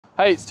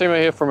Hey, it's Timo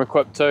here from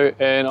Equip2,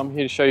 and I'm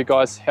here to show you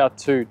guys how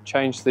to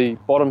change the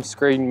bottom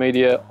screen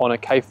media on a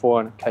K4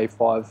 and a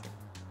K5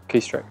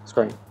 Keestrack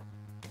screen.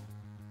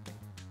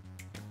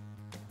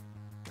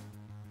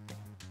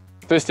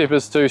 First step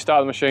is to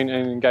start the machine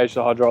and engage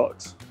the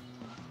hydraulics.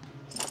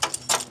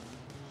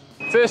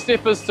 First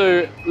step is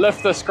to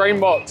lift the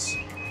screen box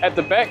at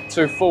the back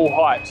to full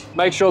height.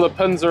 Make sure the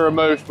pins are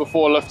removed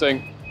before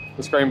lifting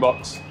the screen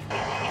box.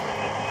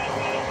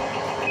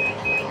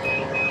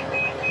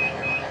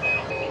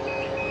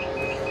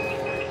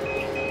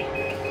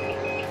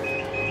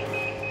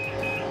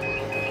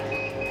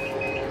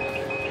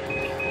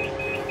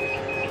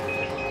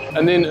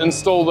 And then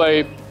install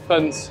the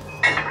pins.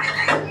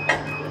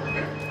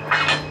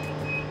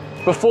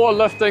 Before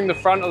lifting the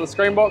front of the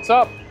screen box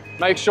up,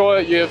 make sure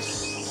you've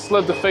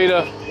slid the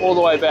feeder all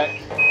the way back.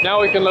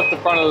 Now we can lift the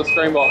front of the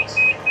screen box.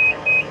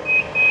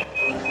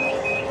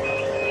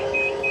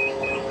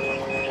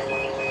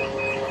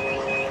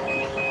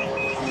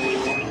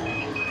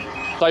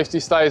 Safety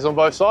stays on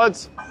both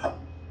sides.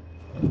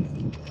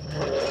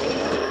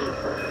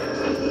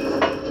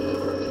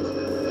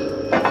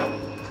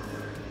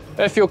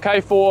 If your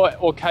K4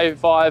 or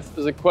K5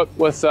 is equipped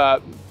with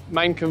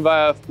main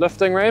conveyor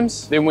lifting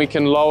rams, then we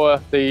can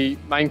lower the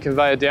main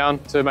conveyor down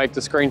to make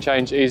the screen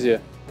change easier.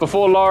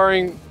 Before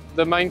lowering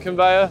the main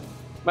conveyor,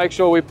 make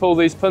sure we pull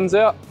these pins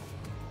out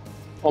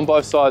on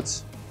both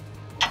sides.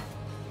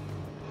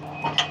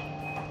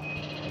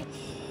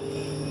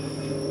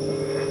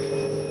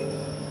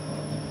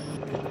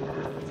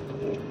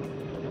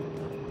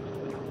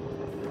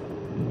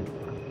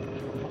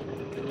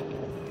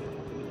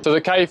 So the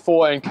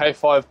K4 and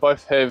K5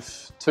 both have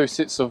two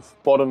sets of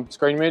bottom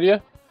screen media.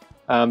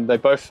 They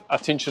both are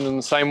tensioned in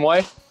the same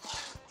way.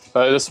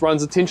 So this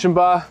runs a tension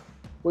bar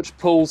which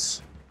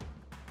pulls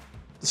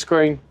the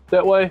screen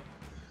that way.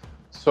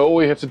 So all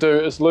we have to do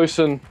is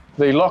loosen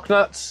the lock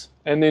nuts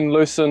and then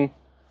loosen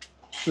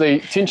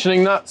the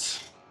tensioning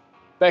nuts,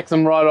 back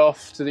them right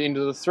off to the end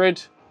of the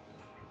thread,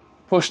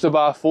 push the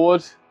bar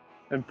forward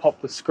and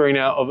pop the screen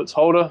out of its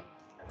holder,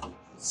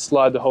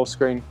 slide the whole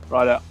screen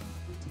right out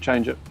to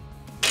change it.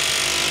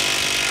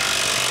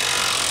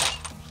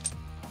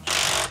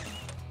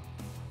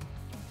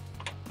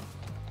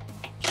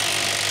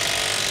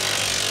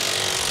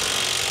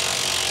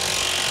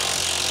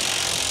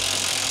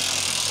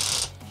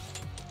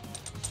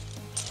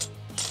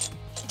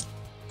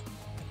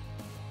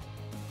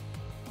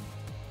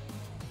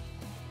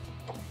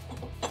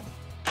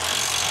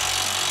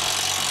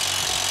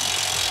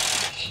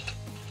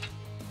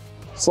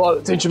 Slide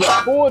the tension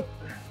back forward,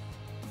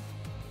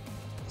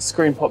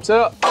 screen pops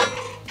out.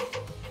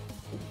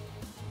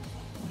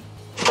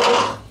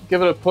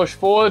 Give it a push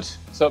forward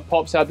so it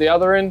pops out the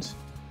other end,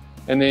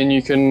 and then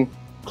you can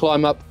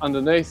climb up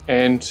underneath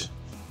and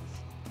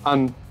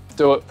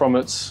undo it from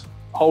its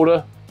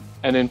holder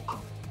and then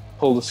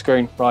pull the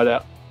screen right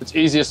out. It's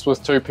easiest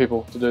with two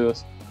people to do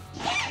this.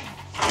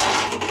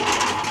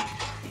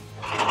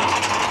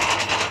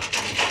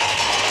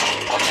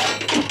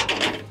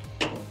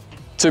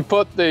 To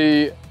put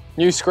the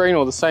new screen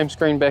or the same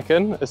screen back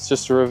in, it's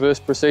just a reverse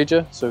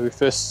procedure. So we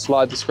first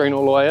slide the screen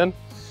all the way in,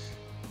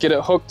 get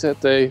it hooked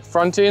at the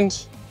front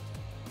end,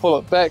 pull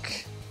it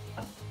back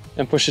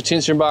and push the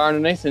tension bar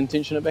underneath and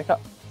tension it back up.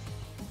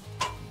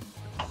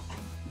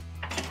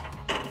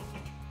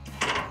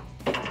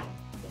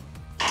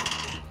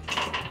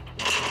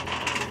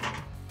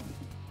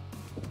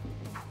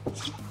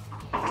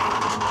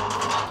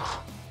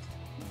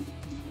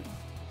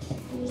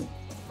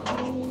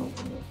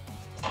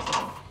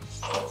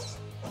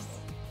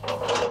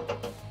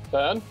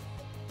 Done.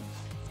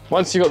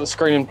 Once you've got the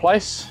screen in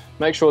place,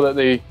 make sure that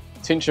the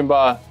tension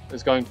bar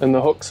is going in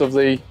the hooks of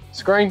the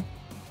screen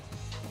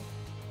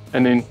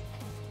and then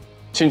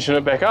tension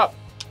it back up.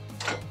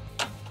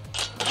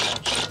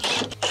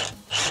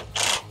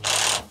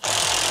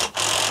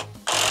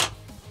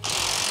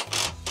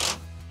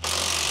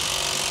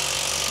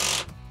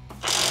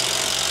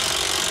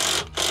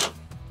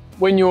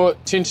 When you're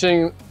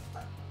tensioning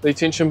the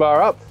tension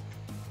bar up,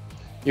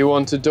 you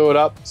want to do it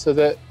up so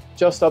that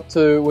just up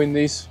to when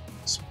these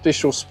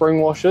special spring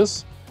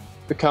washers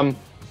become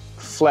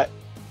flat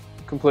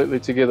completely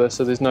together,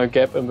 so there's no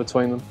gap in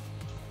between them.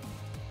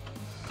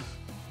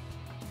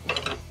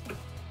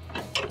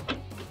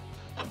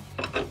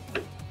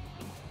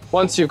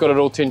 Once you've got it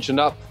all tensioned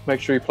up, make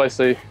sure you place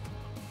the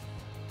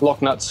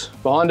lock nuts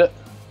behind it.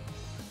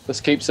 This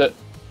keeps it,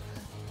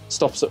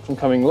 stops it from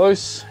coming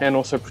loose and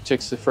also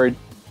protects the thread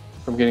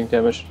from getting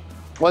damaged.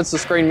 Once the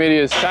screen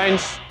media is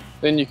changed,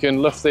 then you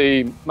can lift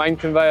the main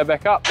conveyor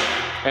back up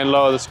and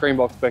lower the screen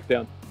box back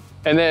down.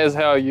 And that is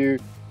how you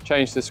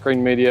change the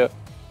screen media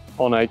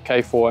on a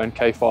K4 and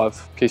K5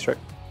 Keestrack.